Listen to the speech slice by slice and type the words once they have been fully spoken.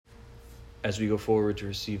As we go forward to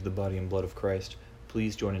receive the body and blood of Christ,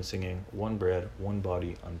 please join in singing One Bread, One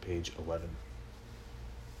Body on page 11.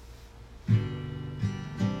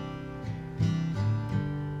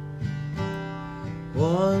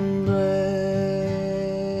 One bread,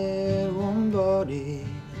 one body,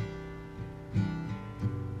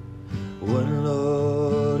 one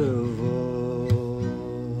Lord of all,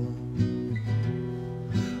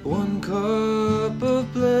 one cup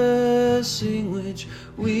of blessing which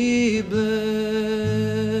we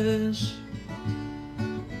bless,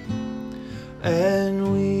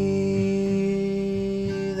 and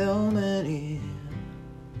we, though many,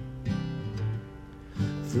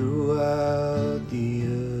 throughout the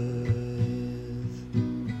earth,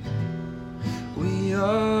 we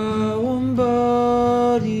are one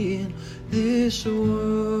body in this one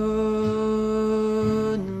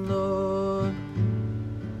Lord.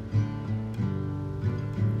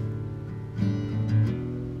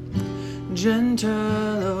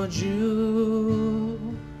 Gentile or Jew,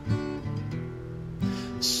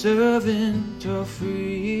 servant or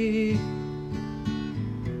free,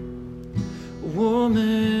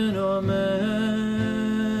 woman or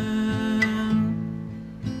man,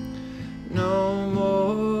 no more.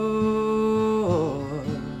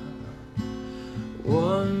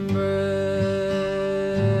 One bread,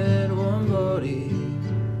 one body,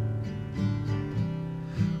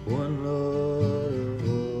 one Lord of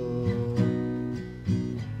all,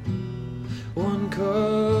 one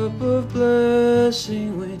cup of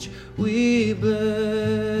blessing which we bless,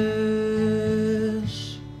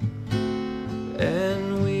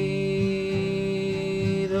 and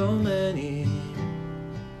we, though many,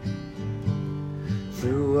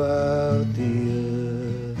 throughout the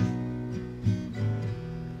earth,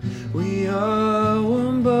 we are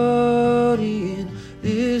one body in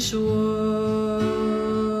this one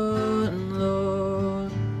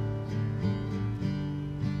Lord.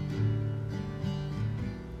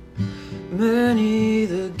 Many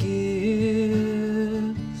the gifts,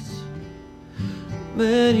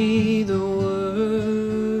 many the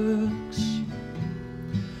works,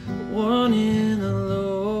 one in the Lord.